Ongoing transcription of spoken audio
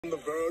On the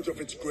verge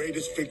of its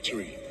greatest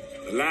victory.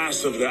 The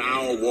last of the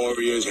Owl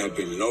warriors had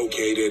been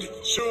located.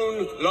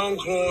 Soon,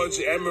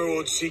 Longclaw's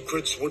emerald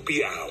secrets would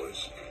be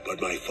ours.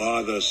 But my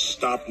father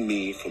stopped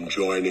me from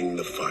joining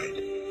the fight.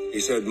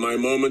 He said my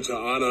moment to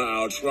honor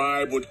our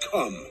tribe would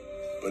come,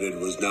 but it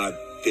was not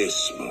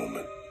this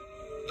moment.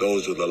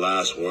 Those were the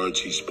last words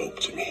he spoke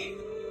to me.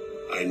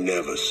 I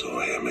never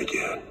saw him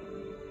again.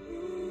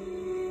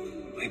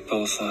 We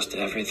both lost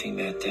everything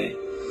that day.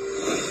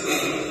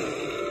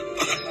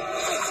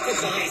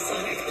 Goodbye,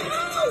 Sonic.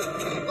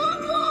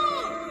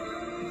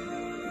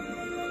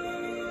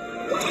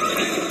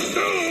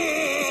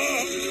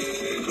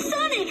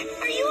 Sonic,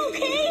 are you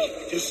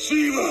okay?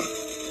 Deceiver!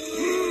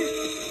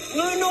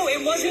 No,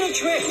 it wasn't a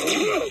trick.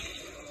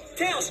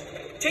 Tails,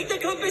 take the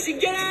compass and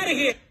get out of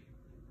here.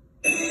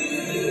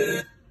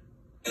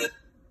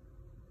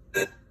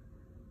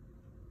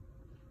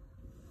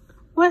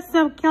 What's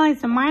up, Kelly?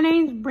 So my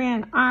name's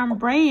Brian. I'm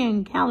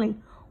Brian Kelly.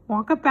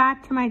 Welcome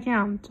back to my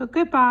channel. So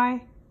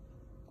goodbye.